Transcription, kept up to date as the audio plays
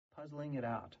puzzling it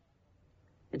out.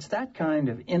 It's that kind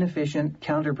of inefficient,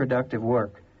 counterproductive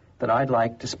work that I'd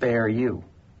like to spare you.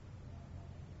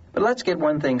 But let's get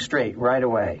one thing straight right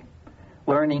away.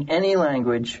 Learning any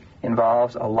language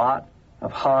involves a lot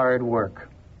of hard work.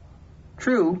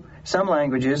 True, some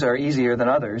languages are easier than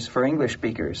others for English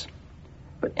speakers,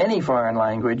 but any foreign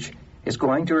language is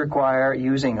going to require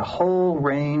using a whole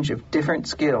range of different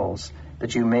skills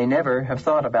that you may never have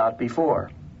thought about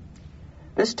before.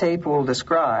 This tape will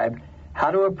describe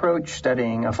how to approach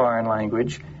studying a foreign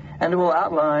language, and it will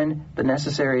outline the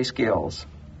necessary skills.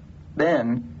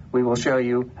 Then we will show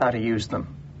you how to use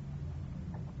them.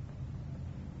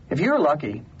 If you're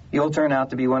lucky, you'll turn out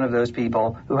to be one of those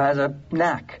people who has a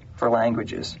knack for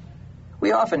languages.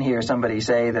 We often hear somebody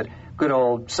say that good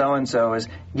old so-and-so is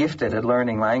gifted at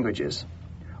learning languages,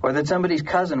 or that somebody's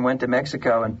cousin went to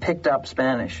Mexico and picked up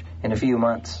Spanish in a few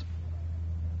months.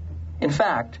 In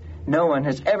fact, no one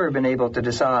has ever been able to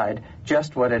decide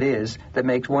just what it is that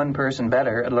makes one person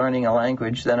better at learning a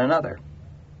language than another.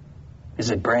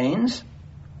 Is it brains?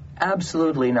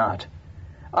 Absolutely not.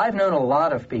 I've known a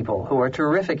lot of people who are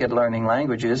terrific at learning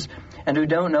languages and who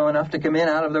don't know enough to come in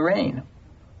out of the rain.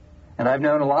 And I've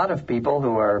known a lot of people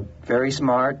who are very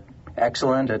smart,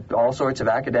 excellent at all sorts of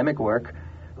academic work,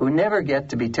 who never get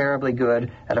to be terribly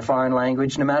good at a foreign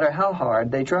language no matter how hard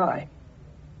they try.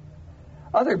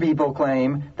 Other people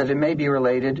claim that it may be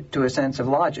related to a sense of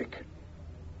logic.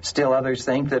 Still others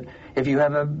think that if you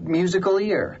have a musical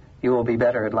ear, you will be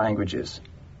better at languages.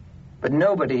 But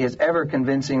nobody has ever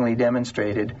convincingly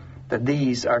demonstrated that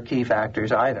these are key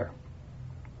factors either.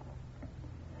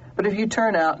 But if you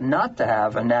turn out not to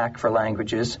have a knack for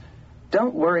languages,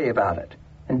 don't worry about it,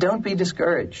 and don't be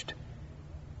discouraged.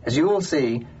 As you will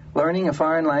see, learning a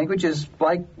foreign language is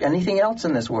like anything else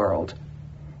in this world.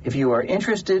 If you are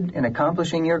interested in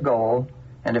accomplishing your goal,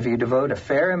 and if you devote a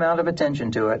fair amount of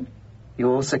attention to it, you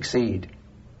will succeed.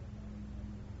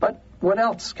 But what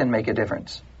else can make a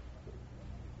difference?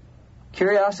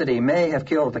 Curiosity may have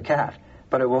killed the cat,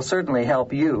 but it will certainly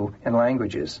help you in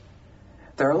languages.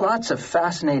 There are lots of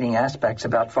fascinating aspects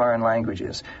about foreign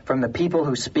languages, from the people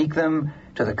who speak them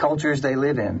to the cultures they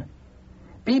live in.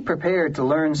 Be prepared to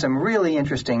learn some really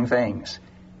interesting things.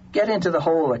 Get into the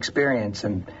whole experience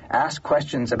and ask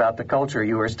questions about the culture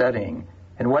you are studying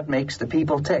and what makes the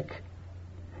people tick.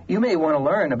 You may want to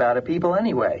learn about a people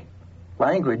anyway.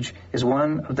 Language is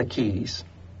one of the keys.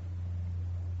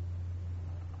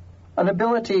 An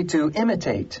ability to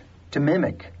imitate, to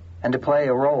mimic, and to play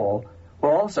a role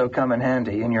will also come in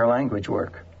handy in your language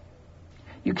work.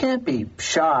 You can't be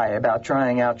shy about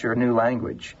trying out your new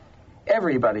language.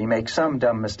 Everybody makes some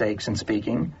dumb mistakes in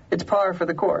speaking. It's par for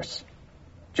the course.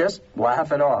 Just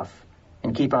laugh it off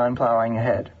and keep on plowing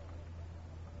ahead.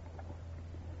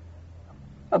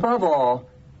 Above all,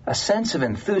 a sense of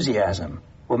enthusiasm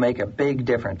will make a big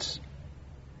difference.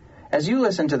 As you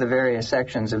listen to the various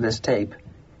sections of this tape,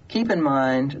 keep in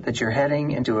mind that you're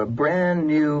heading into a brand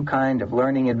new kind of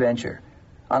learning adventure,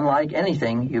 unlike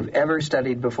anything you've ever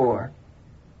studied before.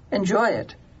 Enjoy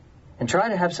it, and try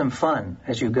to have some fun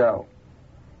as you go.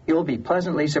 You'll be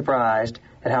pleasantly surprised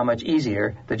at how much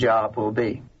easier the job will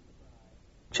be.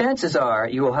 Chances are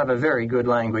you will have a very good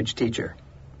language teacher,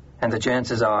 and the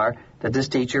chances are that this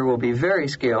teacher will be very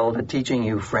skilled at teaching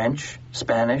you French,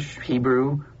 Spanish,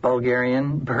 Hebrew,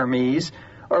 Bulgarian, Burmese,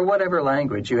 or whatever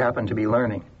language you happen to be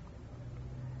learning.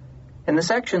 In the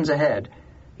sections ahead,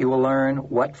 you will learn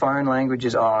what foreign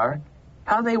languages are,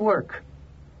 how they work,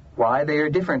 why they are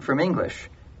different from English,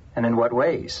 and in what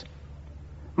ways.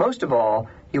 Most of all,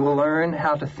 you will learn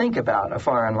how to think about a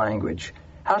foreign language,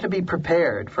 how to be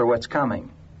prepared for what's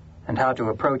coming, and how to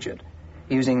approach it,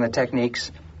 using the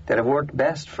techniques that have worked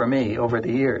best for me over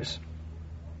the years.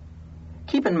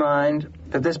 Keep in mind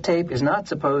that this tape is not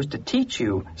supposed to teach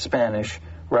you Spanish,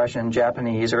 Russian,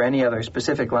 Japanese, or any other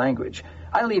specific language.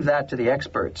 I leave that to the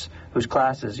experts whose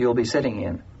classes you'll be sitting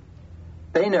in.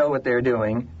 They know what they're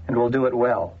doing and will do it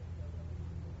well.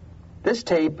 This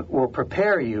tape will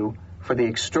prepare you for the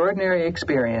extraordinary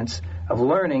experience of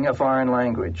learning a foreign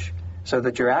language, so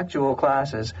that your actual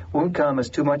classes won't come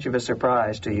as too much of a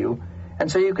surprise to you,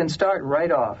 and so you can start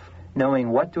right off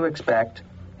knowing what to expect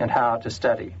and how to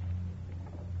study.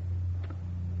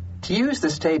 To use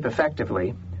this tape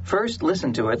effectively, first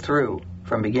listen to it through,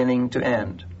 from beginning to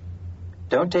end.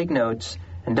 Don't take notes,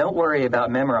 and don't worry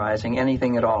about memorizing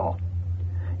anything at all.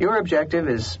 Your objective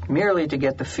is merely to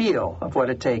get the feel of what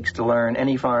it takes to learn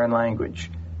any foreign language,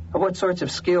 of what sorts of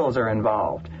skills are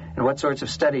involved, and what sorts of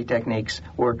study techniques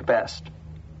work best.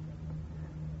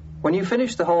 When you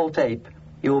finish the whole tape,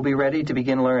 you will be ready to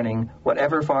begin learning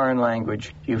whatever foreign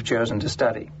language you've chosen to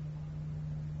study.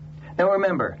 Now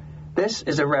remember, This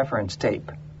is a reference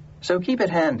tape, so keep it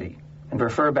handy and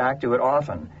refer back to it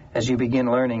often as you begin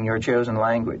learning your chosen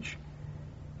language.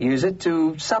 Use it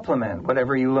to supplement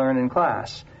whatever you learn in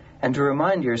class and to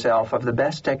remind yourself of the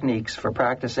best techniques for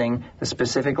practicing the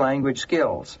specific language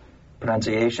skills,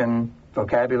 pronunciation,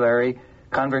 vocabulary,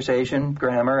 conversation,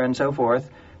 grammar, and so forth,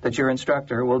 that your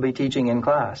instructor will be teaching in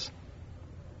class.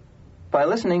 By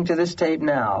listening to this tape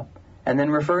now and then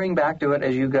referring back to it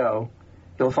as you go,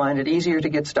 you'll find it easier to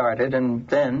get started and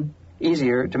then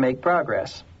easier to make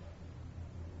progress.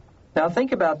 Now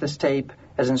think about this tape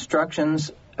as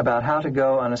instructions about how to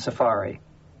go on a safari.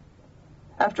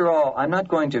 After all, I'm not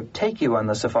going to take you on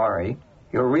the safari.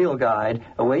 Your real guide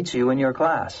awaits you in your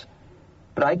class.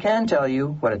 But I can tell you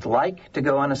what it's like to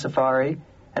go on a safari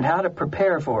and how to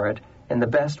prepare for it in the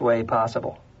best way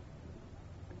possible.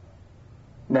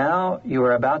 Now you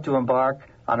are about to embark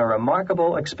on a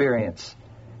remarkable experience,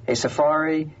 a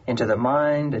safari into the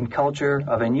mind and culture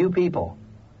of a new people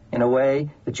in a way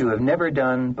that you have never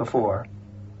done before.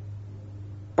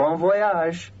 Bon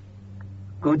voyage,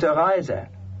 gute Reise,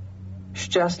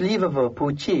 szczęśliwe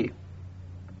płci,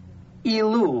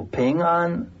 ilu ping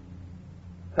an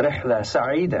rihla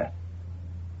sa'ida,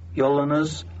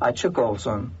 yolunuz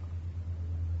açık.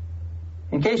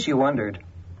 In case you wondered,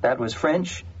 that was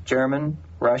French, German,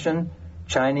 Russian,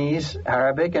 Chinese,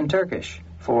 Arabic, and Turkish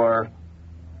for,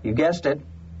 you guessed it,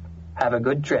 have a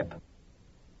good trip.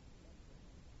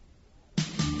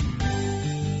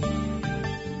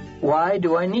 Why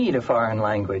do I need a foreign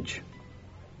language?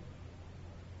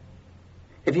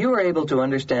 If you are able to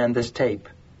understand this tape,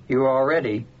 you are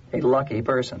already a lucky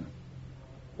person.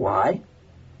 Why?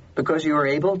 Because you are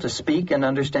able to speak and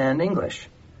understand English,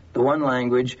 the one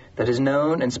language that is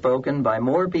known and spoken by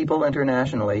more people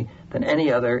internationally than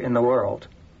any other in the world.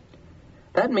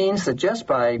 That means that just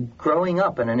by growing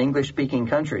up in an English-speaking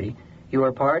country, you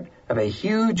are part of a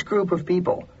huge group of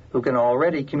people who can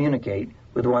already communicate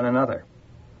with one another.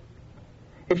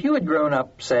 If you had grown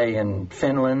up, say, in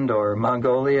Finland or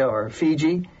Mongolia or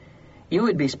Fiji, you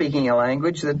would be speaking a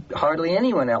language that hardly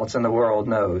anyone else in the world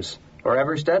knows or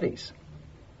ever studies.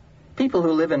 People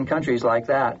who live in countries like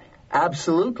that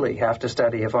absolutely have to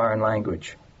study a foreign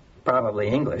language, probably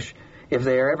English, if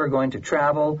they are ever going to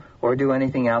travel or do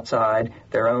anything outside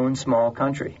their own small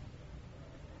country.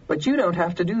 But you don't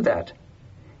have to do that.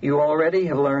 You already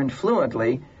have learned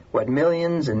fluently what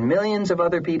millions and millions of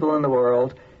other people in the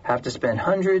world have to spend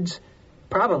hundreds,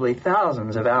 probably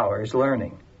thousands of hours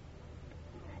learning.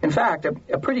 In fact,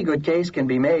 a pretty good case can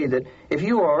be made that if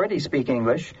you already speak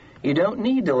English, you don't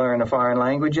need to learn a foreign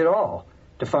language at all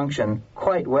to function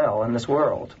quite well in this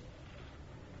world.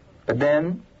 But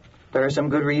then, there are some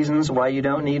good reasons why you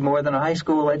don't need more than a high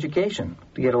school education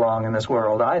to get along in this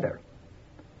world either.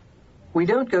 We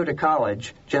don't go to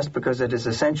college just because it is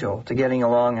essential to getting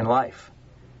along in life.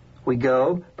 We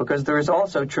go because there is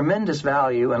also tremendous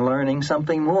value in learning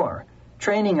something more,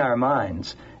 training our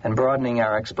minds, and broadening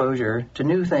our exposure to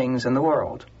new things in the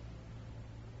world.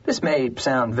 This may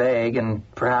sound vague, and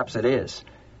perhaps it is,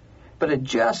 but it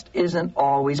just isn't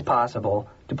always possible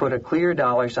to put a clear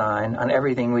dollar sign on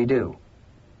everything we do.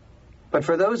 But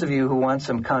for those of you who want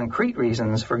some concrete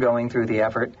reasons for going through the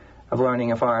effort of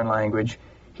learning a foreign language,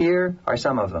 here are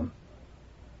some of them.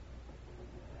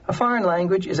 A foreign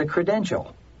language is a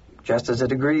credential, just as a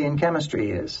degree in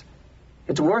chemistry is.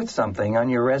 It's worth something on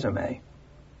your resume.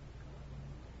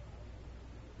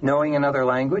 Knowing another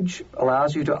language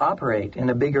allows you to operate in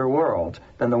a bigger world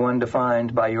than the one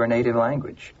defined by your native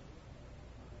language.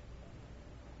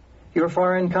 Your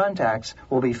foreign contacts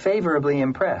will be favorably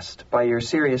impressed by your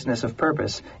seriousness of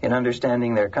purpose in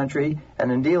understanding their country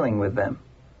and in dealing with them.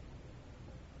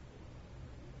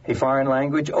 A foreign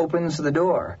language opens the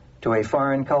door to a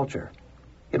foreign culture.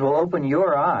 It will open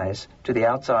your eyes to the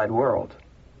outside world.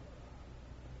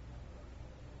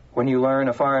 When you learn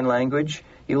a foreign language,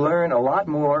 you learn a lot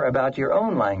more about your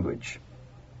own language.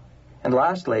 And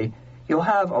lastly, you'll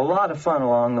have a lot of fun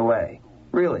along the way.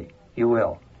 Really, you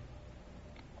will.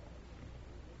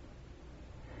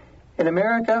 In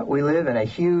America, we live in a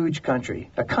huge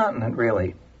country, a continent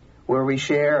really, where we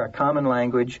share a common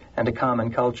language and a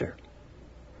common culture.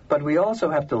 But we also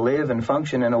have to live and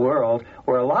function in a world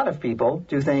where a lot of people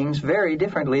do things very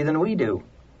differently than we do.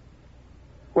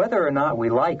 Whether or not we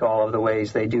like all of the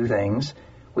ways they do things,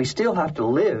 we still have to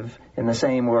live in the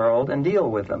same world and deal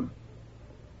with them.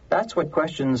 That's what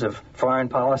questions of foreign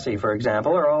policy, for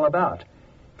example, are all about.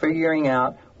 Figuring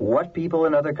out what people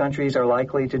in other countries are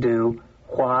likely to do,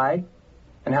 why,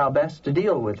 and how best to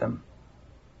deal with them.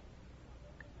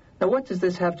 Now, what does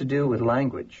this have to do with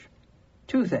language?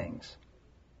 Two things.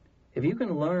 If you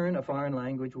can learn a foreign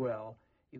language well,